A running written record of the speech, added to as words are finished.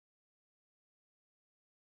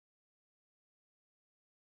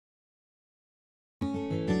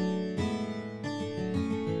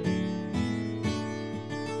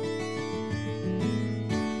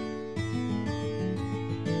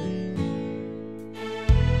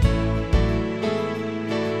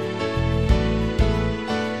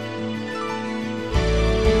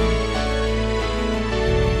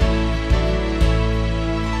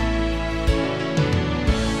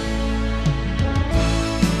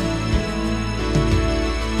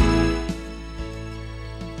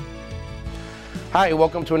Hi,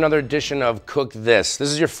 welcome to another edition of Cook This.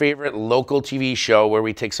 This is your favorite local TV show where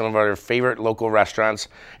we take some of our favorite local restaurants,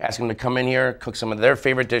 ask them to come in here, cook some of their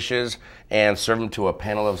favorite dishes, and serve them to a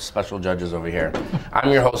panel of special judges over here.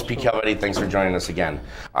 I'm your host, Pete Calvetti. Thanks for joining us again.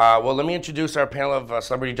 Well, let me introduce our panel of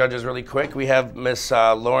celebrity judges really quick. We have Miss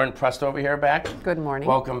Lauren Presto over here back. Good morning.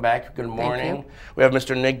 Welcome back. Good morning. Thank you. We have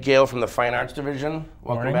Mr. Nick Gale from the Fine Arts Division.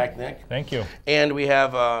 Welcome back, Nick. Thank you. And we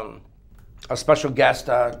have a special guest,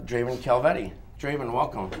 Draven Calvetti. Draven,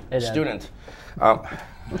 welcome. Hey, Dad. Student.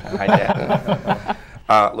 Hi, Dad.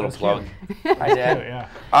 Little plug. Hi, Dad.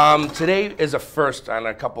 Yeah. Today is a first on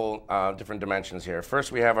a couple different dimensions here.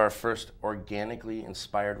 First, we have our first organically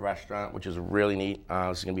inspired restaurant, which is really neat.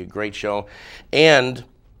 This is going to be a great show. And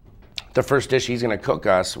the first dish he's going to cook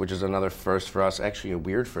us, which is another first for us, actually a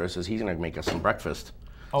weird first, is he's going to make us some breakfast.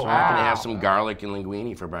 Oh, so wow. we're going to have some garlic and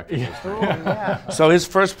linguine for breakfast. Yeah. So his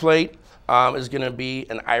first plate is going to be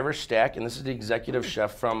an Irish stack, and this is the executive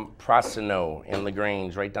chef from Prasino in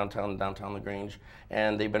LaGrange, right downtown LaGrange.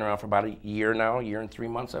 And they've been around for about a year now, a year and 3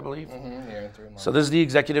 months, I believe. Year and 3 months. So this is the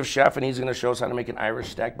executive chef, and he's going to show us how to make an Irish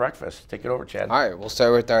stack breakfast. Take it over, Chad. All right, we'll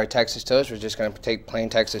start with our Texas toast. We're just going to take plain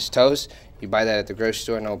Texas toast. You buy that at the grocery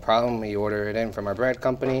store, no problem. We order it in from our bread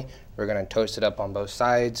company. We're going to toast it up on both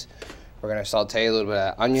sides. We're going to saute a little bit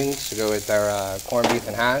of onions to go with our corned beef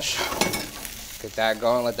and hash. Get that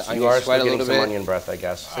going, let the onions sweat a little bit. You are still getting some onion breath, I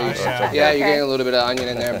guess. Yeah, you're getting a little bit of onion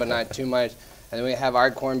in there, but not too much. And then we have our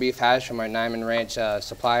corned beef hash from our Nyman Ranch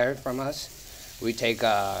supplier from us. We take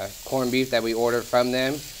corned beef that we order from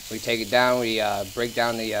them. We take it down, we break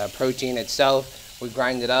down the protein itself. We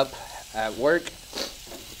grind it up at work.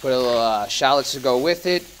 Put a little shallots to go with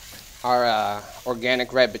it. Our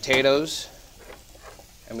organic red potatoes.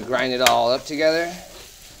 And we grind it all up together.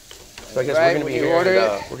 So I guess we're going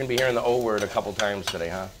to be hearing the O word a couple times today,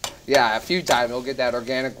 huh? Yeah, a few times. We'll get that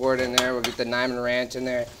organic word in there. We'll get the Nyman Ranch in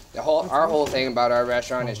there. Our whole thing about our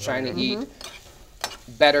restaurant is trying to eat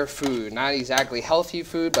better food. Not exactly healthy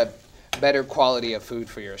food, but better quality of food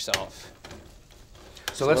for yourself.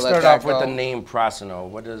 So let's start off with the name Prasino.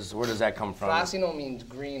 Where does that come from? Prasino means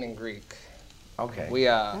green in Greek. Okay.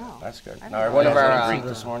 That's good. Now, One of everybody our Greek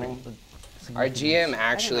this morning? Our GM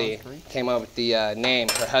actually came up with the name.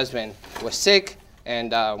 Her husband was sick,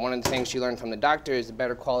 and one of the things she learned from the doctor is the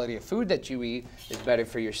better quality of food that you eat is better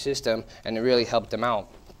for your system, and it really helped him out.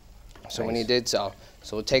 So when he did so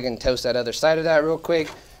we'll take and toast that other side of that real quick.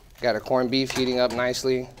 Got our corned beef heating up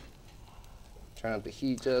nicely. Turn up the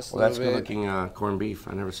heat just a little bit. Well, that's good looking corned beef.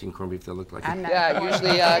 I've never seen corned beef that looked like it. Yeah,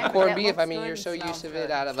 usually corned beef, I mean, you're so used to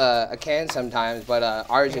it out of a can sometimes, but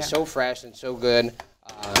ours is so fresh and so good.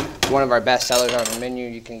 It's one of our best sellers on the menu.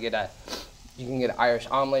 You can get an Irish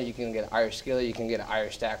omelet, you can get an Irish skillet, you can get an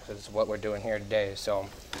Irish stack. That's what we're doing here today. So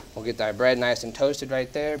we'll get that bread nice and toasted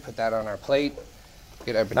right there. Put that on our plate.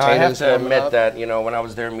 Get our potatoes. Now I have to admit that when I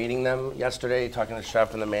was there meeting them yesterday, talking to the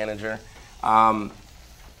chef and the manager, one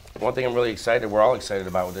thing I'm really excited. We're all excited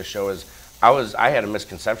about with this show is I had a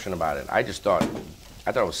misconception about it. I thought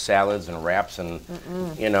it was salads and wraps and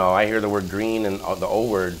I hear the word green and the O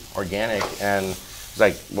word organic and. It's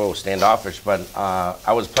like, whoa, standoffish, but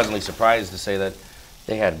I was pleasantly surprised to say that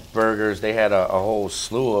they had burgers, they had a whole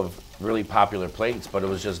slew of really popular plates, but it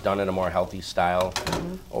was just done in a more healthy style,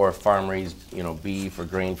 or farm-raised, beef or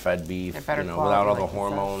grain-fed beef, without all the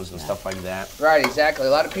hormones and stuff like that. Right, exactly. A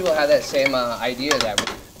lot of people have that same idea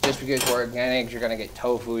that just because we're organic, you're gonna get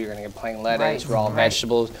tofu, you're gonna get plain lettuce, raw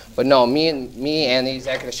vegetables. But no, me and the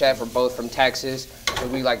executive chef are both from Texas, so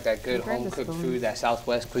we like that good home-cooked food, that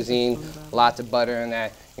Southwest cuisine, lots of butter and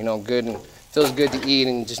that, good and feels good to eat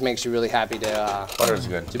and just makes you really happy to Butter's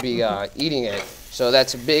good. To be eating it. So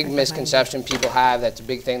that's a big misconception people have. That's a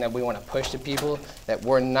big thing that we want to push to people, that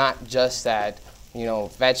we're not just that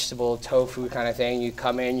vegetable, tofu kind of thing. You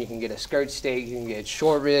come in, you can get a skirt steak, you can get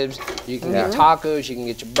short ribs, you can get tacos, you can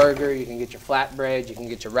get your burger, you can get your flatbread, you can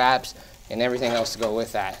get your wraps, and everything else to go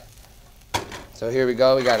with that. So here we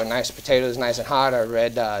go. We got our nice potatoes, nice and hot, our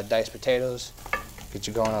red diced potatoes. Get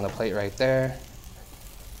you going on the plate right there.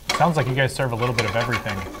 Sounds like you guys serve a little bit of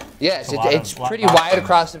everything. Yes, it's pretty wide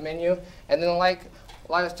across the menu. And then a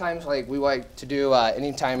lot of times, we like to do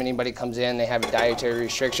anytime anybody comes in, they have a dietary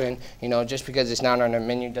restriction. Just because it's not on our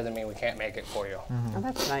menu doesn't mean we can't make it for you. Oh,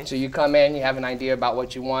 that's nice. So you come in, you have an idea about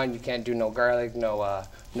what you want. You can't do no garlic, no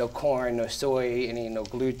corn, no soy, no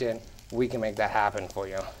gluten. We can make that happen for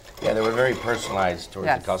you. Yeah, they were very personalized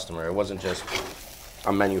towards the customer. It wasn't just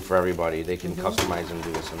a menu for everybody. They can customize and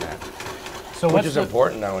do this and that. So which is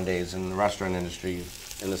important nowadays in the restaurant industry,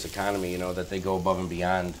 in this economy, that they go above and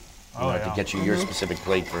beyond to get you your specific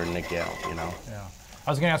plate for Nick Gale, Yeah. I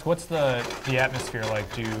was gonna ask, what's the atmosphere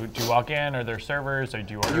like? Do you walk in? Are there servers, or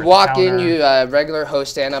do you order? You at the walk in, counter? you regular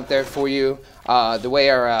host stand up there for you. The way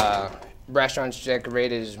our restaurant's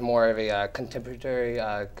decorated is more of a contemporary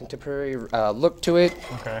look to it.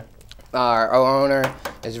 Okay. Our owner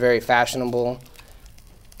is very fashionable,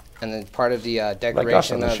 and then part of the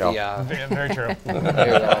decoration on the of show. Very true.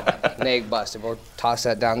 there you go, an egg busted. We'll toss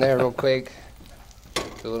that down there real quick.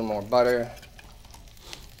 Do a little more butter.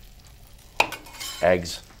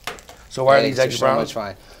 Eggs. So why are these eggs so brown? much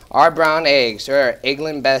fun. Our brown eggs, they're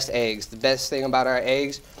England best eggs. The best thing about our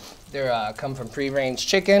eggs, they're come from free-range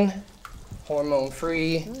chicken,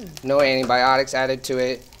 hormone-free, no antibiotics added to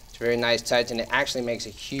it. It's a very nice touch, and it actually makes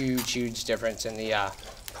a huge, huge difference in the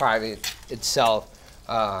product itself.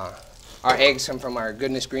 Our eggs come from our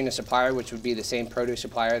Goodness Greenest supplier, which would be the same produce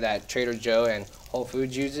supplier that Trader Joe and Whole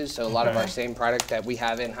Foods uses. So a lot of our same product that we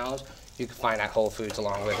have in-house, you can find at Whole Foods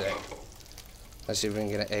along with it. Let's see if we can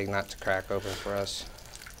get an egg not to crack open for us.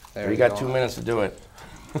 There You we got go. 2 minutes to do it.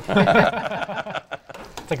 It's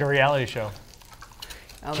like a reality show.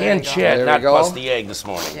 Oh, there Canned you go. shit, There we not go. bust the egg this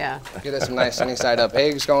morning. Yeah. Get us some nice sunny side up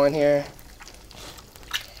eggs going here.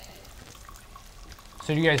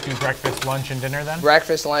 So do you guys do breakfast, lunch, and dinner then?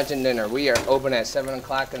 Breakfast, lunch, and dinner. We are open at 7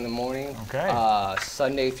 o'clock in the morning. Okay.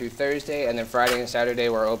 Sunday through Thursday, and then Friday and Saturday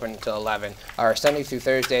we're open until 11. Our Sunday through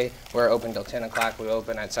Thursday we're open till 10 o'clock. We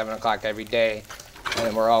open at 7 o'clock every day, and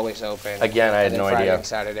then we're always open. Again, I had And then no Friday idea. and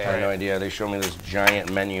Saturday. I had no idea. They showed me this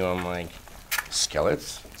giant menu. I'm like,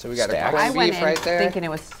 skillets? So we got a Stacks? I corned went beef in right there. thinking it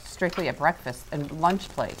was strictly a breakfast and lunch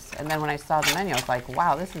place, and then when I saw the menu, I was like,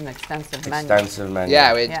 "Wow, this is an extensive menu." Extensive menu.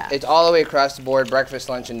 Yeah, Yeah. it's all the way across the board, breakfast,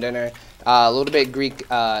 lunch, and dinner. A little bit Greek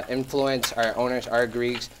influence. Our owners are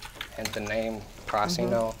Greeks, hence the name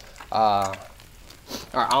Prasino. Our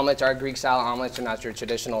omelets are Greek-style omelets. They're not your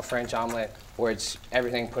traditional French omelet where it's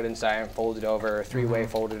everything put inside and folded over, or three-way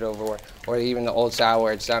folded over, or even the old style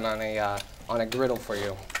where it's done on a griddle for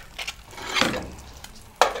you.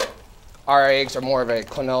 Our eggs are more of a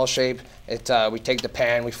quenelle shape. We take the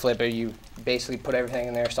pan, we flip it, you basically put everything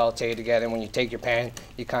in there, saute it together, and when you take your pan,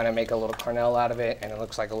 you kind of make a little cornell out of it, and it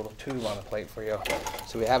looks like a little tube on the plate for you.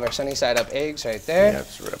 So we have our sunny side up eggs right there. Yeah,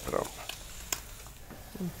 let's rip it up.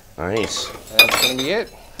 Nice. And that's gonna be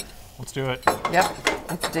it. Let's do it. Yep.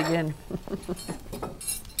 Let's dig in.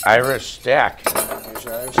 Irish stack, Here's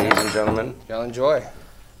your Irish. ladies and gentlemen. Y'all enjoy.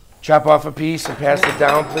 Chop off a piece and pass it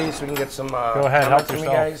down, please, so we can get some Go ahead, help comments from you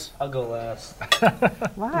yourself. guys. I'll go last.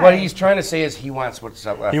 Why? What he's trying to say is he wants what's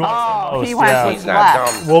up left. He wants the Oh, most, he wants yeah. what's He's not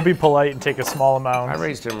left. dumb. We'll be polite and take a small I amount.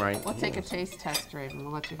 raised him right. We'll take a taste test, Raven.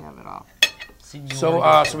 We'll let you have it all.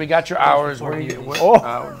 So we got your hours. Where are you?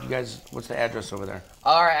 You guys, what's the address over there?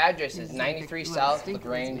 Our address is 93 South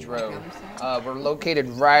LaGrange Road. We're located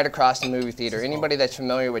right across the movie theater. Anybody that's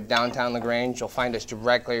familiar with downtown LaGrange, you'll find us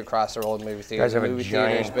directly across the old movie theater. You guys have The a movie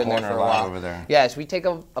theater's giant been there corner for a lot while. over there. Yes, we take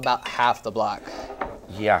up about half the block.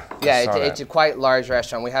 Yeah. I Yeah, saw it's that. a quite large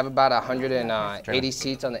restaurant. We have about 180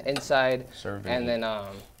 seats on the inside, Serving. and then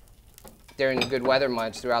during the good weather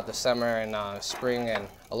months throughout the summer and spring and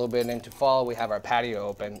a little bit into fall, we have our patio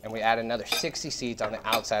open, and we add another 60 seats on the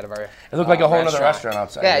outside of our. It looked like a whole nother restaurant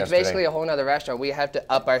outside. Yeah, it's yesterday. basically a whole nother restaurant. We have to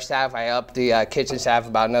up our staff. I up the kitchen staff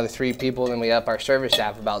about another 3 people, then we up our service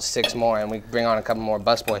staff about 6 more, and we bring on a couple more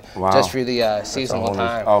busboy Wow. just for the That's a seasonal whole new-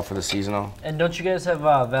 time. Oh, for the seasonal. And don't you guys have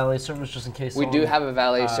valet service just in case? We do someone, have a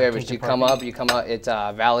valet service. can't You get come parking? up, it's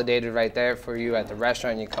validated right there for you at the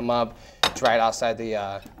restaurant. You come up, it's right outside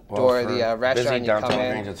the Well, door of for the restaurant. busy You downtown come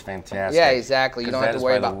LaGrange, in. it's fantastic. Yeah, exactly. You 'Cause don't that have to is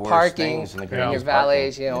worry by the about worst parking. things in the And Grange, your parking.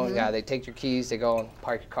 valets, yeah, they take your keys, they go and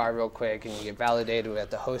park your car real quick, and you get validated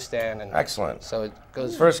at the host stand. And Excellent. so it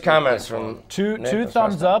goes. First comments from Two Nick, two that's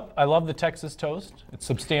thumbs first. up. I love the Texas toast. It's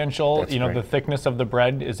substantial. That's you know, great. the thickness of the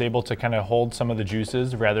bread is able to kind of hold some of the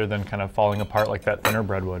juices rather than kind of falling apart like that thinner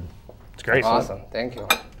bread would. It's great. Awesome. Thank you.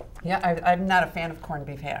 Yeah, I'm not a fan of corned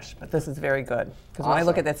beef hash, but this is very good. Because when I look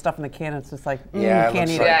Awesome. at that stuff in the can, it's just like, Yeah, it you can't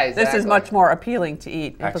looks eat like- it. Yeah, This is exactly. much more appealing to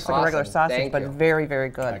eat. It looks like a regular Awesome. sausage, Thank but you. very, very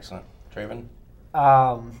good. Excellent. Traven?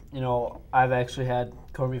 You know, I've actually had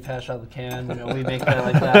corned beef hash out of the can. You know, we make that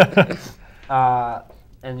like that.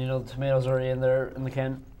 And you know, the tomatoes are already in there in the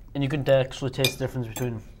can, and you can actually taste the difference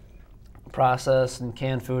between processed and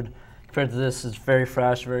canned food compared to this. It's very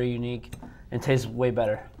fresh, very unique, and tastes way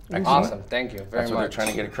better. Excellent. Awesome. Thank you very That's what much. they're trying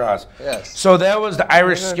to get across. Yes. So that was the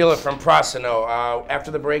Irish skillet from Prasino.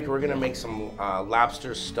 After the break, we're going to make some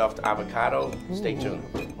lobster stuffed avocado. Stay tuned.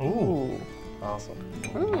 Ooh, Awesome.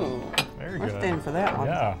 Ooh, very we're good. staying for that one.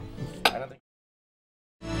 Yeah. I don't think.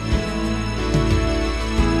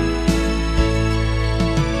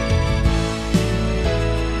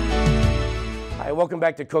 Hi, welcome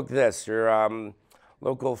back to Cook This, your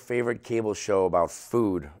local favorite cable show about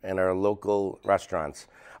food and our local restaurants.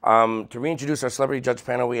 To reintroduce our celebrity judge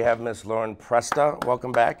panel, we have Miss Lauren Presta.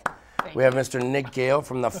 Welcome back. We have Mr. Nick Gale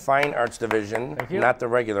from the Fine Arts Division, not the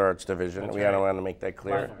regular Arts Division. We don't want to make that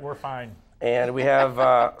clear. We're fine. And we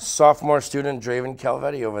have sophomore student Draven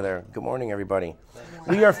Calvetti over there. Good morning, everybody.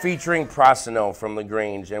 We are featuring Prasino from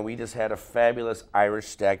LaGrange, and we just had a fabulous Irish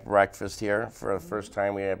stacked breakfast here for the first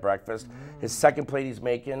time we had breakfast. His second plate he's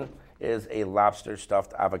making is a lobster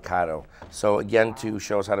stuffed avocado. So again, to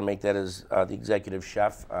show us how to make that is the executive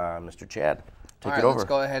chef, Mr. Chad. Take it over. Let's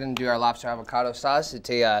go ahead and do our lobster avocado sauce. It's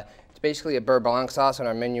basically a beurre blanc sauce. On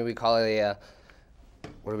our menu, we call it a,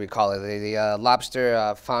 what do we call it? The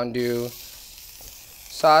lobster fondue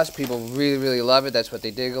sauce. People really, really love it. That's what they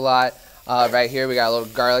dig a lot. Right here, we got a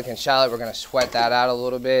little garlic and shallot. We're gonna sweat that out a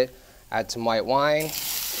little bit. Add some white wine.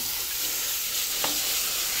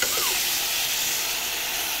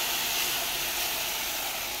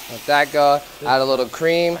 Let that go. Add a little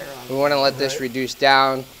cream. We wanna let this reduce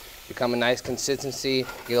down, become a nice consistency,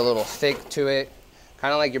 get a little thick to it.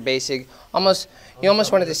 Kind of like your basic, you almost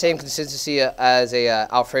want it the same consistency as a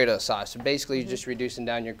Alfredo sauce. So basically, you're just reducing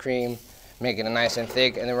down your cream, making it nice and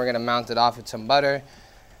thick, and then we're gonna mount it off with some butter.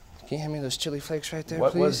 Can you hand me those chili flakes right there,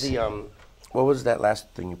 please? What was that last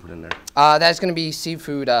thing you put in there? That's gonna be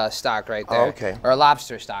seafood stock right there. Oh, okay. Or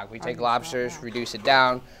lobster stock. We take lobsters, reduce it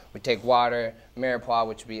down. We take water, mirepoix,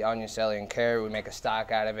 which would be onion, celery, and carrot. We make a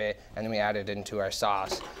stock out of it, and then we add it into our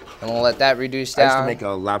sauce. And we'll let that reduce down. I used to make a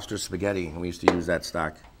lobster spaghetti, and we used to use that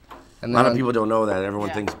stock. And a lot of people don't know that. Everyone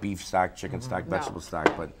thinks beef stock, chicken stock, vegetable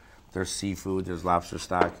stock, but there's seafood, there's lobster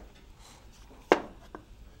stock.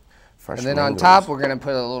 Fresh and then mangoes. on top, we're gonna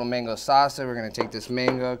put a little mango salsa. We're gonna take this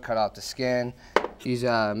mango, cut off the skin. These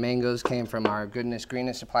mangoes came from our Goodness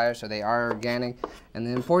Greenest supplier, so they are organic. And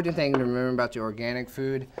the important thing to remember about your organic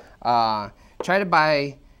food, try to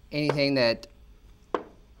buy anything that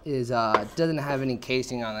doesn't have any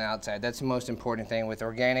casing on the outside. That's the most important thing with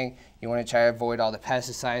organic. You want to try to avoid all the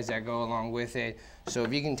pesticides that go along with it. So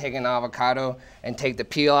if you can take an avocado and take the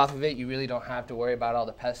peel off of it, you really don't have to worry about all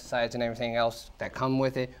the pesticides and everything else that come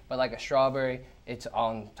with it. But like a strawberry, it's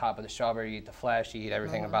on top of the strawberry. You eat the flesh, you eat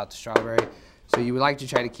everything about the strawberry. So you would like to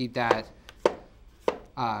try to keep that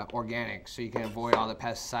organic so you can avoid all the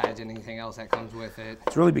pesticides and anything else that comes with it.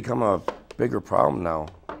 It's really become a bigger problem now.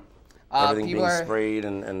 Everything being are, sprayed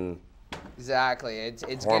and exactly. It's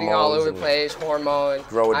getting all over the place, hormones.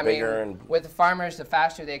 Grow it bigger. And with the farmers, the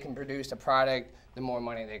faster they can produce a product, the more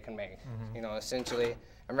money they can make, you know, essentially.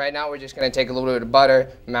 And right now we're just gonna take a little bit of butter,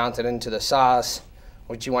 mount it into the sauce,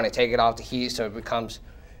 which you wanna take it off the heat so it becomes,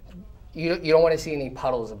 you don't wanna see any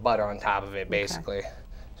puddles of butter on top of it, basically. Okay.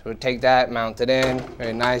 So we'll take that, mount it in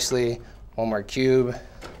very nicely, one more cube.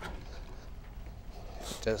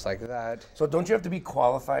 Just like that. So don't you have to be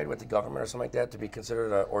qualified with the government or something like that to be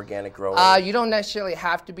considered an organic grower? You don't necessarily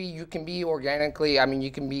have to be. You can be organically, I mean,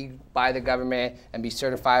 you can be by the government and be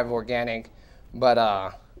certified organic,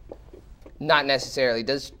 but not necessarily.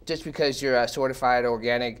 Just because you're a certified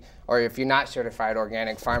organic, or if you're not certified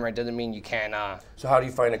organic farmer, doesn't mean you can. So how do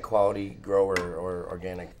you find a quality grower or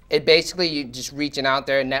organic? It basically, you just reaching out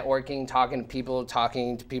there, networking, talking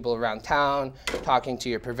to people around town, talking to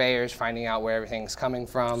your purveyors, finding out where everything's coming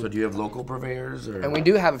from. So do you have local purveyors? Or? And we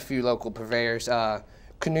do have a few local purveyors.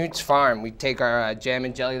 Canute's Farm, we take our jam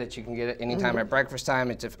and jelly that you can get at any time at breakfast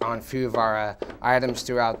time. It's on a few of our items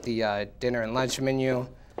throughout the dinner and lunch menu.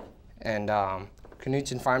 And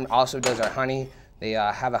Canute's Farm also does our honey. They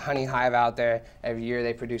have a honey hive out there. Every year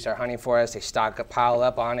they produce our honey for us. They pile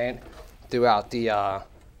up on it throughout the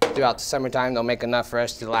summertime. They'll make enough for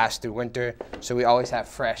us to last through winter. So we always have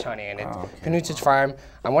fresh honey in it. Oh, okay. Canute's Farm,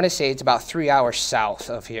 I want to say it's about 3 hours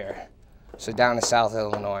south of here. So down in South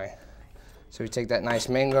Illinois. So we take that nice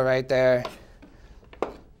mango right there.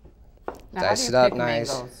 Now, dice it up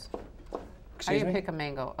nice. Mangoes? How do you pick a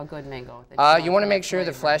mango, a good mango? You want to make sure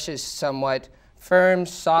the flesh is somewhat firm,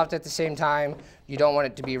 soft at the same time. You don't want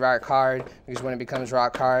it to be rock hard, because when it becomes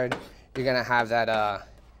rock hard, you're gonna have that.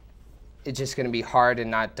 It's just gonna be hard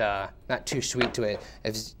and not too sweet to it.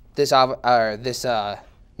 If this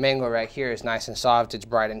mango right here is nice and soft, it's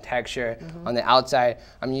bright in texture. On the outside,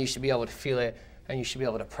 I mean, you should be able to feel it, and you should be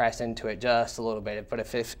able to press into it just a little bit. But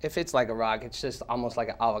if it's like a rock, it's just almost like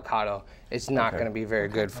an avocado. It's not gonna be very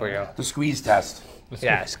good for you. The squeeze test.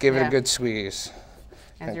 Yes, give it a good squeeze.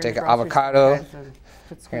 And take an avocado.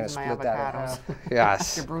 Gonna split that up.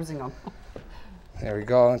 Yes. You're bruising them. There we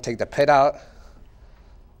go. Take the pit out.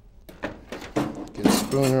 Get a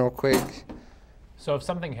spoon real quick. So if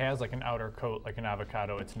something has like an outer coat, like an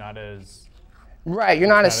avocado, it's not as... Right, you're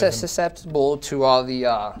not as susceptible to all the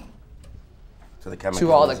To the chemicals.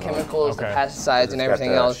 to all the and chemicals, the Okay. pesticides, It's and got everything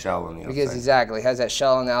the else. shell on the Because outside. exactly, it has that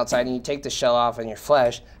shell on the outside, and you take the shell off, and your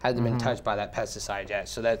flesh hasn't been touched by that pesticide yet.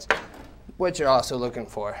 So that's what you're also looking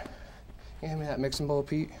for. You hand me that mixing bowl,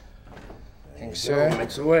 Pete? Thanks, sir.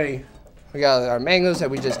 Mix away. We got our mangoes that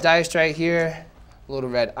we just diced right here. A little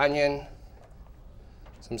red onion,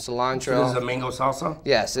 some cilantro. So this is a mango salsa?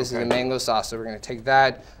 Yes, this is Okay. a mango sauce. So we're gonna take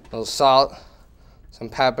that, a little salt, some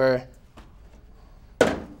pepper,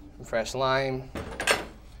 some fresh lime.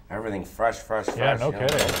 Everything fresh. Yeah, no you know,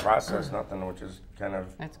 kidding. no processed, nothing, which is kind of.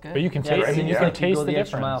 That's good. But you can Yeah, taste, I mean, you yeah. can you taste go the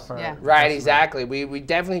extra mile difference. for Yeah. Right, exactly. We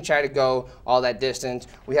definitely try to go all that distance.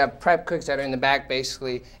 We have prep cooks that are in the back,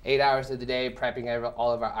 basically 8 hours of the day prepping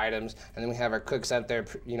all of our items, and then we have our cooks up there,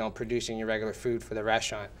 producing your regular food for the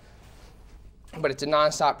restaurant. But it's a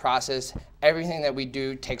nonstop process. Everything that we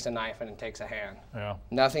do takes a knife and it takes a hand. Yeah.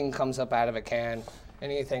 Nothing comes up out of a can,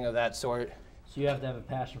 anything of that sort. So you have to have a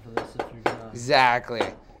passion for this if you're gonna. Exactly.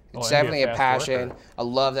 It's and be definitely a a fast passion, worker. a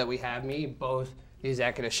love that we have. Me, both the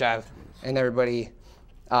executive chef, and everybody.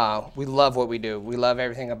 We love what we do. We love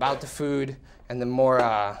everything about the food, and the more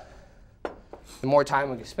time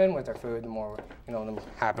we can spend with our food, the more the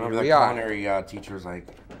happier Remember we the are. culinary teacher's like,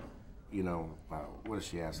 what does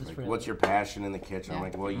she ask? Like, what's your passion in the kitchen? I'm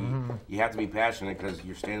like, well, you have to be passionate because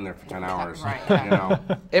you're standing there for 10 hours. Right, You know.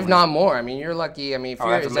 If not more. I mean, you're lucky. I mean, if Oh,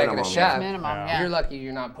 you're an that's a executive minimum, chef, Minimum, Yeah. yeah. you're lucky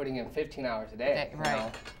you're not putting in 15 hours a day. Okay,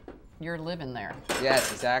 right. You're living there.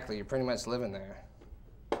 Yes, exactly. You're pretty much living there.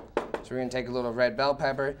 So we're gonna take a little red bell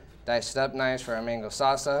pepper, dice it up nice for our mango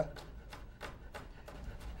salsa.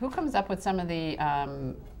 Who comes up with some of the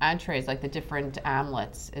entrees, like the different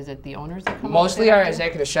omelets? Is it the owners that come up Mostly with our it?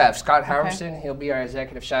 executive chef, Scott Harrison. He'll be our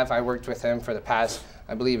executive chef. I worked with him for the past,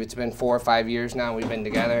 I believe it's been 4 or 5 years now. We've been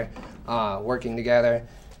together, working together,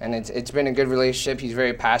 and it's been a good relationship. He's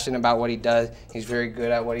very passionate about what he does. He's very good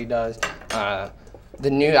at what he does. The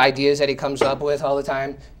new ideas that he comes up with all the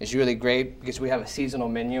time is really great because we have a seasonal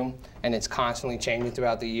menu and it's constantly changing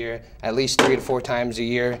throughout the year. At least 3 to 4 times a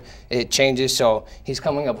year it changes, so he's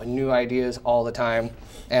coming up with new ideas all the time.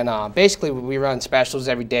 And basically we run specials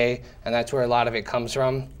every day, and that's where a lot of it comes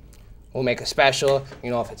from. We'll make a special,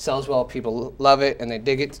 if it sells well, people love it and they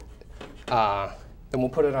dig it, then we'll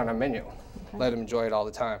put it on our menu. Let them enjoy it all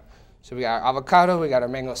the time. So we got our avocado, we got our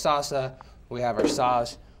mango salsa, we have our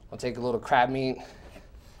sauce. We'll take a little crab meat,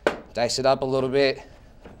 dice it up a little bit.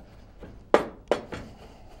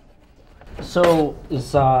 So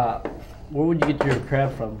where would you get your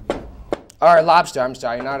crab from? Our lobster, I'm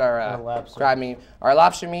sorry, not our Our lobster. crab meat. Our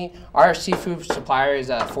lobster meat, our seafood supplier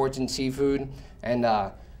is Fortune Seafood, and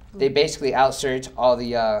they basically outsearch all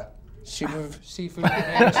the seafood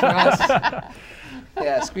purveyors from us.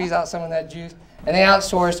 Yeah, squeeze out some of that juice. And they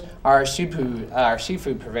outsource our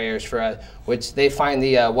seafood purveyors for us, which they find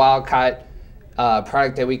the wild-caught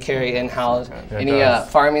product that we carry in-house. Any does.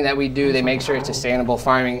 farming that we do, they make sure it's sustainable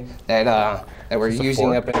farming that we're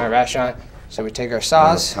using up in our restaurant. So we take our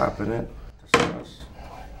sauce. Topping it. The sauce.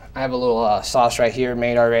 I have a little sauce right here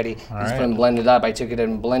made already. It's right. been blended up. I took it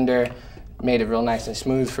in a blender, made it real nice and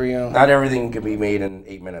smooth for you. Not everything can be made in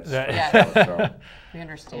 8 minutes. Yeah. So, We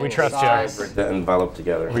understand. We trust Sauce. you. that enveloped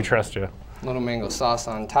together. We trust you. Little mango sauce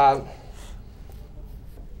on top.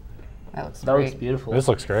 That looks That looks great. beautiful. This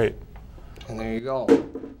looks great. And there you go.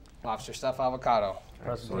 Lobster stuffed avocado.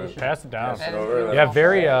 Presentation. Pass it down. That is over. beautiful. Yeah,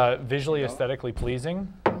 very visually aesthetically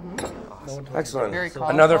pleasing. Excellent. Very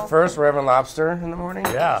Another colorful. first. We're having lobster in the morning.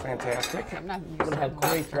 Yeah. Fantastic. I'm not used to have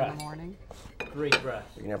great lobster in the breath. morning. Great breath.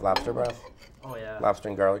 You can have lobster breath, Oh yeah. lobster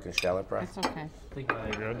and garlic and shallot breath. It's okay. Think about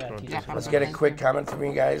it. good? Back to you. Yeah, Let's I'm get a okay. quick comment from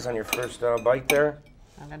you guys on your first bite there.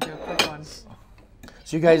 I'm gonna do a quick one.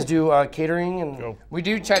 So you guys do catering and Go. We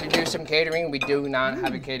do try to do some catering. We do not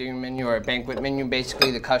have a catering menu or a banquet menu.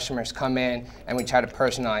 Basically, the customers come in and we try to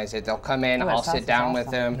personalize it. They'll come in, Oh, that I'll sauce sit is down with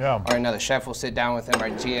awesome. them, Yeah. or another chef will sit down with them, our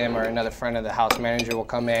GM or another friend of the house manager will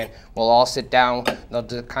come in. We'll all sit down. They'll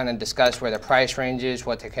kind of discuss where the price range is,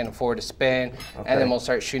 what they can afford to spend, and then we'll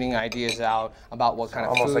start shooting ideas out about what kind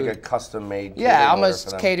of almost food. like a custom made. Yeah,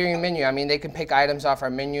 almost catering menu. I mean, they can pick items off our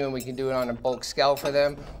menu and we can do it on a bulk scale for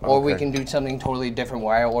them, or we Okay. can do something totally different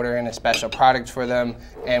where I order in a special product for them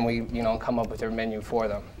and we, come up with their menu for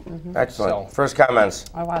them. Excellent. So- First comments.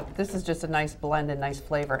 Oh wow, this is just a nice blend and nice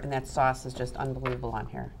flavor, and that sauce is just unbelievable on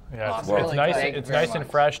here. Yeah, it's, Awesome. it's Really nice. good. Thank you It's very nice and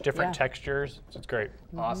much. fresh, different Yeah. textures. It's great.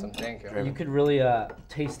 Awesome, thank you. You could really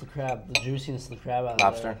taste the crab, the juiciness of the crab out of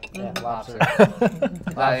Lobster? there. Yeah, lobster.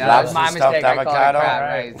 Yeah, Lobster my stuffed mistake. I call it avocado? crab, Right.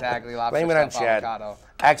 right? Exactly. Lobster Blame it on stuffed Chad. avocado.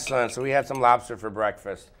 Excellent. So we had some lobster for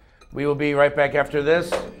breakfast. We will be right back after this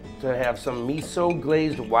to have some miso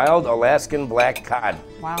glazed wild Alaskan black cod.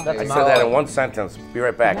 Wow. I said that in one sentence. Be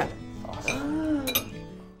right back. Yeah.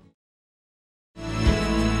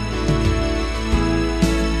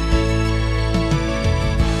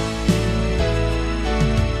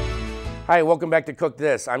 Hi, welcome back to Cook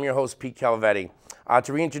This. I'm your host, Pete Calvetti.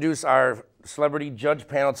 To reintroduce our celebrity judge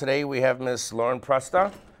panel today, we have Miss Lauren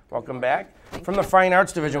Presta. Welcome back. From the Fine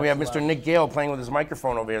Arts Division, we have Mr. Nick Gale playing with his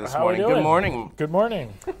microphone over here this morning. Good morning. Good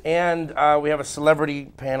morning. And we have a celebrity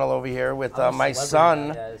panel over here with my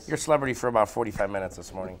son. You're a celebrity for about 45 minutes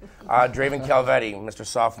this morning. Draven Calvetti, Mr.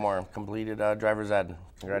 Sophomore, completed driver's ed.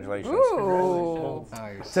 Congratulations. Ooh.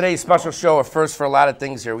 Today's special show, a first for a lot of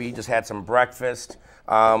things here. We just had some breakfast.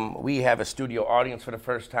 We have a studio audience for the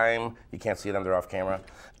first time. You can't see them, they're off camera.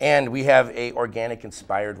 And we have a organic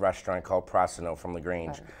inspired restaurant called Prasino from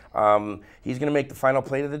LaGrange. He's gonna make the final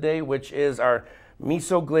plate of the day, which is our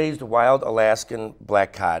miso glazed wild Alaskan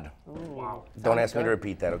black cod. Wow. Don't ask me to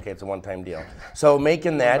repeat that, okay? It's a one-time deal. So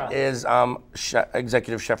making that is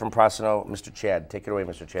Executive Chef from Prasino, Mr. Chad. Take it away,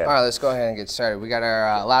 Mr. Chad. All right, let's go ahead and get started. We got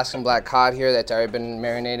our Alaskan black cod here that's already been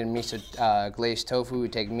marinated in miso glazed tofu. We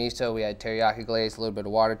take miso, we add teriyaki glaze, a little bit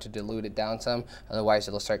of water to dilute it down some. Otherwise,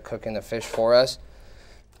 it'll start cooking the fish for us.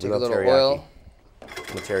 Take a little oil.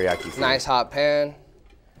 The teriyaki food. Nice hot pan.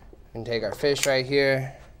 And take our fish right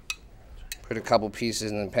here. Put a couple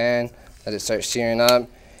pieces in the pan. Let it start searing up.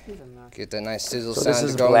 Get that nice sizzle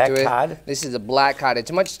sound going to it. Cod? This is a black cod.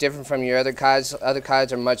 It's much different from your other cods. Other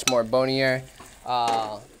cods are much more bonier,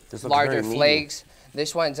 larger flakes.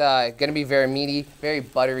 This one's going to be very meaty, very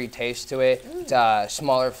buttery taste to it.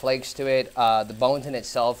 Smaller flakes to it. The bones in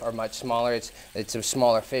itself are much smaller. It's a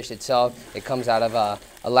smaller fish itself. It comes out of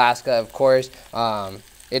Alaska, of course.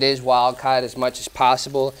 It is wild cod as much as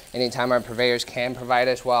possible. Anytime our purveyors can provide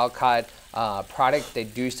us wild cod product, they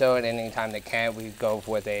do so, and anytime they can't, we go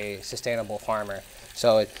with a sustainable farmer.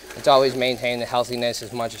 So it's always maintain the healthiness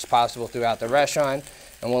as much as possible throughout the restaurant,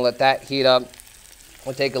 and we'll let that heat up.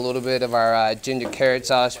 We'll take a little bit of our ginger carrot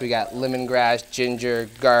sauce. We got lemongrass, ginger,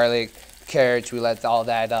 garlic, carrots. We let all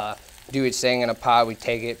that do its thing in a pot. We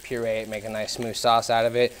take it, puree it, make a nice smooth sauce out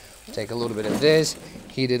of it. Take a little bit of this,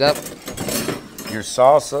 heat it up. Your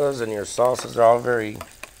salsas are all very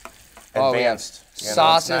advanced. You know,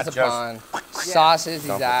 sauces upon sauces,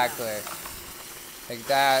 exactly. Like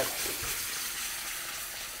that.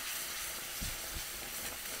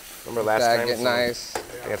 Remember last time? Get nice.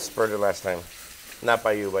 I got spurted last time. Not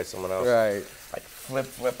by you, by someone else. Right. Like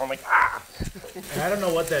flip. I'm like, ah! And I don't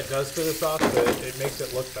know what that does to the sauce, but it makes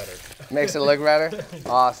it look better. Makes it look better?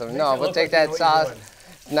 Awesome. No, we'll take that sauce.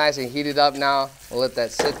 Nice and heated up now. We'll let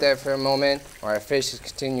that sit there for a moment while our fish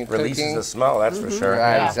continue cooking. Releases the smell, that's for sure.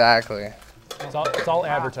 Right, Yeah. exactly. It's all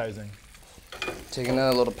advertising. Take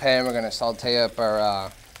another little pan. We're gonna saute up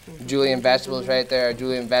our julienne vegetables right there. Our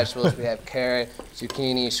julienne vegetables, we have carrot,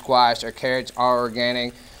 zucchini, squash. Our carrots are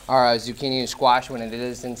organic. Our zucchini and squash, when it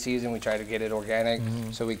is in season, we try to get it organic.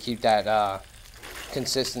 So we keep that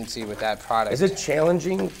consistency with that product. Is it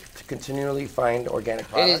challenging to continually find organic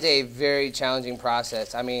products? It is a very challenging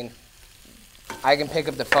process. I mean, I can pick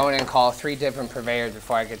up the phone and call 3 different purveyors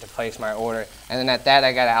before I get to place my order. And then at that,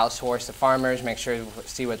 I got to outsource the farmers, make sure to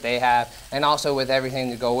see what they have. And also with everything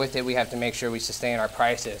to go with it, we have to make sure we sustain our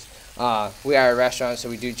prices. We are a restaurant, so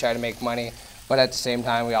we do try to make money. But at the same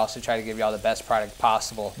time, we also try to give y'all the best product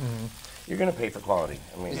possible. You're going to pay for quality.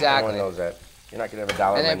 I mean, Exactly. everyone knows that. You're not going to have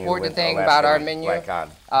a $1 And the menu important with thing Alaskan about our menu, black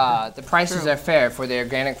cod. the prices are fair for the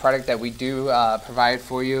organic product that we do provide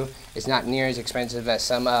for you. It's not near as expensive as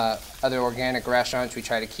some other organic restaurants. We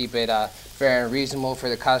try to keep it fair and reasonable for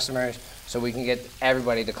the customers so we can get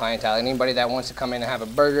everybody to clientele. Anybody that wants to come in and have a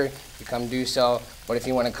burger, you come do so. But if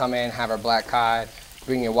you want to come in, have our black cod,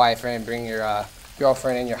 bring your wife in, bring your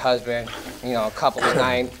girlfriend and your husband, you know, couple's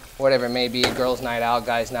night, whatever it may be, girls' night out,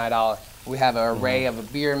 guys' night out. We have an array of a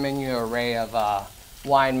beer menu, array of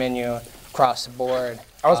wine menu across the board.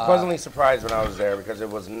 I was pleasantly surprised when I was there because it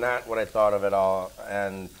was not what I thought of at all.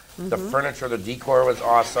 And the furniture, the decor was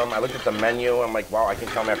awesome. I looked at the menu. I'm like, wow, I can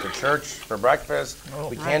come after church for breakfast.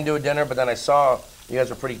 We can do a dinner. But then I saw you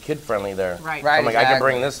guys were pretty kid-friendly there. Right. So I'm like, I can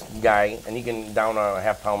Exactly. bring this guy, and he can down a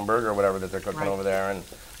half-pound burger or whatever that they're cooking over there. And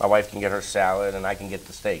my wife can get her salad, and I can get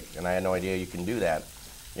the steak. And I had no idea you can do that.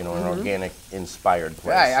 You know, an organic-inspired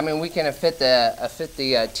place. Right. I mean, we can fit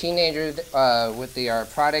the teenagers with our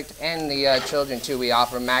product and the children too. We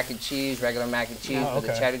offer mac and cheese, regular mac and cheese with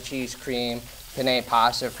the cheddar cheese, cream, penne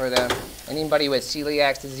pasta for them. Anybody with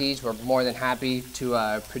celiac disease, we're more than happy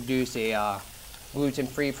to produce a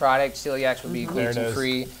gluten-free product. Celiacs would be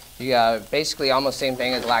gluten-free. Basically almost same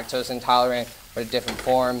thing as lactose intolerant, but a different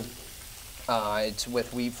form. It's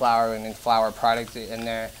with wheat flour and flour product in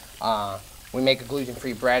there. We make a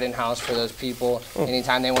gluten-free bread in-house for those people.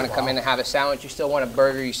 Anytime they want to come in and have a sandwich, you still want a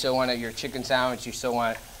burger, you still want your chicken sandwich, you still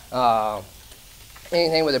want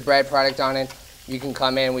anything with a bread product on it, you can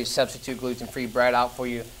come in, we substitute gluten-free bread out for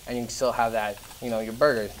you, and you can still have that, your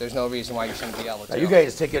burger. There's no reason why you shouldn't be able to. Now, you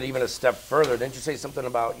guys take it even a step further. Didn't you say something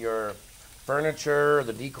about your furniture,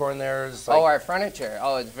 the decor in there? Is like... Oh, our furniture.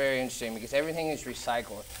 Oh, it's very interesting because everything is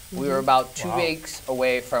recycled. We were about 2 weeks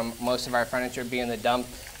away from most of our furniture being the dump.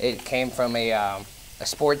 It came from a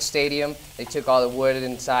sports stadium. They took all the wood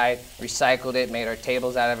inside, recycled it, made our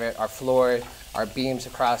tables out of it, our floor, our beams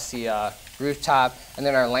across the rooftop, and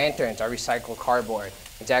then our lanterns, our recycled cardboard.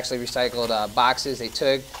 It's actually recycled boxes they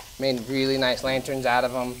took, made really nice lanterns out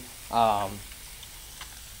of them.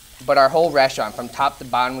 But our whole restaurant, from top to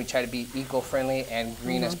bottom, we try to be eco-friendly and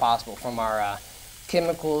green as possible, from our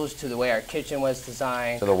chemicals to the way our kitchen was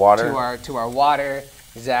designed. To the water? To our water,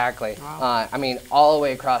 exactly. Wow. I mean, all the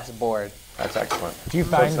way across the board. That's excellent. Do you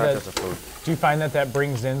So find it's not that? just the food. Do you find that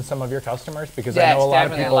brings in some of your customers? Because Yes, I know a lot of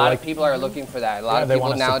definitely. people A lot of people are looking for that. A lot of they people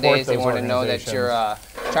wanna support nowadays, they those want to know that you're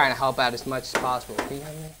organizations. trying to help out as much as possible. Can you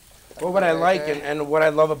have me? Well, what I like and what I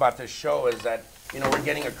love about this show is that, we're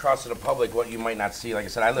getting across to the public what you might not see. Like I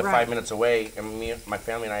said, I live 5 minutes away, and my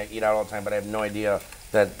family and I eat out all the time, but I have no idea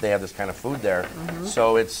that they have this kind of food there.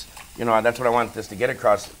 So it's, that's what I want this to get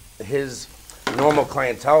across. His normal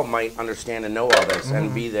clientele might understand and know all this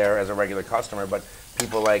and be there as a regular customer, but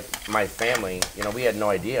people like my family, we had no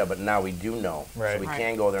idea, but now we do know. Right. So we Right.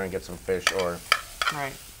 can go there and get some fish or...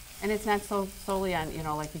 Right. And it's not solely on,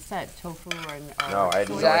 like you said, tofu and No, I had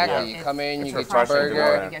no soy. idea. Exactly. You come in, It's you get your refreshing to know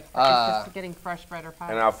burger. that. You get, it's just getting fresh bread or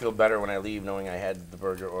pie. And I'll feel better when I leave knowing I had the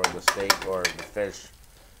burger or the steak or the fish.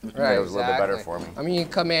 Right, It was a little bit better exactly. for me. I mean, you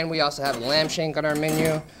come in, we also have lamb shank on our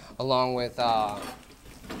menu, along with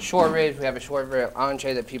short ribs. We have a short rib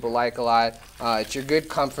entree that people like a lot. It's your good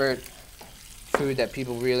comfort food that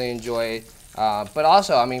people really enjoy. But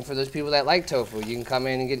also, I mean, for those people that like tofu, you can come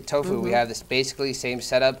in and get tofu. We have this basically same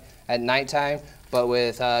setup at nighttime, but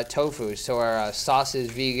with tofu. So our sauce is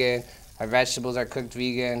vegan, our vegetables are cooked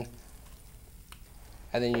vegan,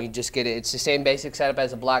 and then you just get it. It's the same basic setup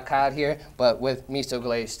as a black cod here, but with miso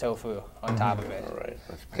glazed tofu on top of it. All right,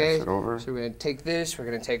 let's pass Okay, it over. so we're gonna take this. We're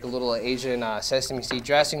gonna take a little Asian sesame seed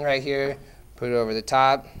dressing right here, put it over the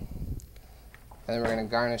top, and then we're gonna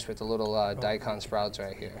garnish with a little daikon sprouts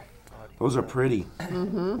right here. Those are pretty.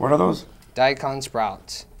 What are those? Daikon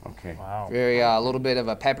sprouts. Okay. Wow. Very a little bit of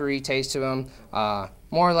a peppery taste to them,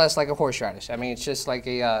 more or less like a horseradish. I mean, it's just like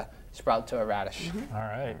a sprout to a radish. All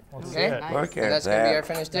right. Let's see Okay, it. Nice. Look and at that's gonna be our that.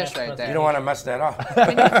 finished dish right You there. don't want to mess that up.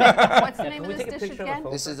 What's the name Can of we this take a dish picture of the again?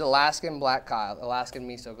 photo? This is Alaskan black cod, Alaskan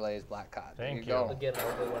miso glazed black cod. Thank There you. go. Again,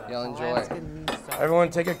 I'll go with that. You'll enjoy. Alaskan miso. Everyone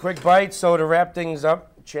take a quick bite. So to wrap things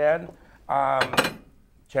up, Chad.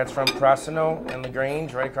 Chad's from Prasino in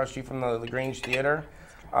LaGrange, right across the street from the LaGrange Theater.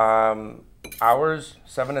 Hours,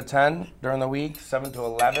 7 to 10 during the week, 7 to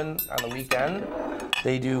 11 on the weekend.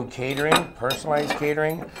 They do catering, personalized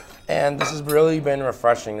catering, and this has really been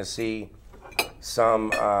refreshing to see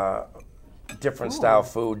some different style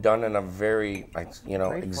food done in a very,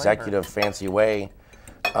 executive, fancy way,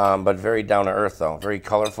 but very down to earth though. Very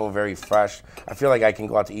colorful, very fresh. I feel like I can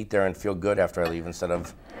go out to eat there and feel good after I leave instead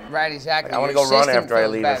of. Right, exactly. I wanna Your go run system after I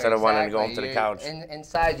feels leave better, instead of wanting to go home to the exactly. couch.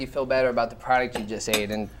 Inside, you feel better about the product you just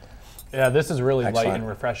ate, and Yeah, this is really light Excellent. and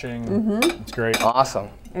refreshing. It's great. awesome.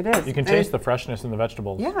 It is. You can taste the freshness in the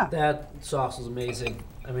vegetables. Yeah. That sauce is amazing.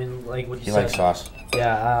 I mean, like what you You said. like sauce?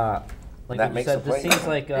 Yeah, like That what you makes said, the this plate. seems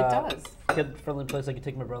like It does. kid-friendly place. I could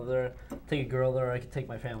take my brother there, take a girl there, or I could take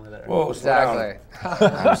my family there. Whoa, slow down. Exactly.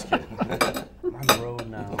 I'm just kidding. I'm on the road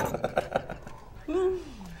now.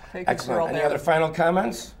 Take a Excellent. swirl Any there. other final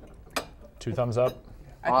comments? 2 thumbs up.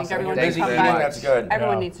 I think Awesome. everyone Thank needs you to come very back. much. That's good.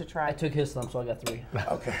 Everyone Yeah. needs to try. I took his thumb, so I got 3.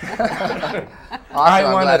 Okay. Awesome. I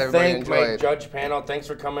I'm want glad to everybody thank my enjoyed. judge panel. Thanks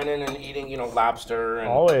for coming in and eating, lobster and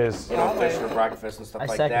Always. fish for breakfast and stuff I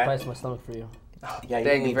like sacrificed that. my stomach for you. Yeah, Thank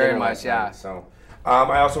didn't you eat very dinner much, last yeah. night, so,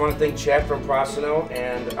 I also want to thank Chad from Prasino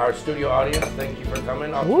and our studio audience. Thank you for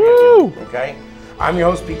coming. All three of you, okay. I'm your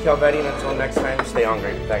host, Pete Calvetti, and until next time, stay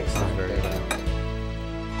hungry. Thanks.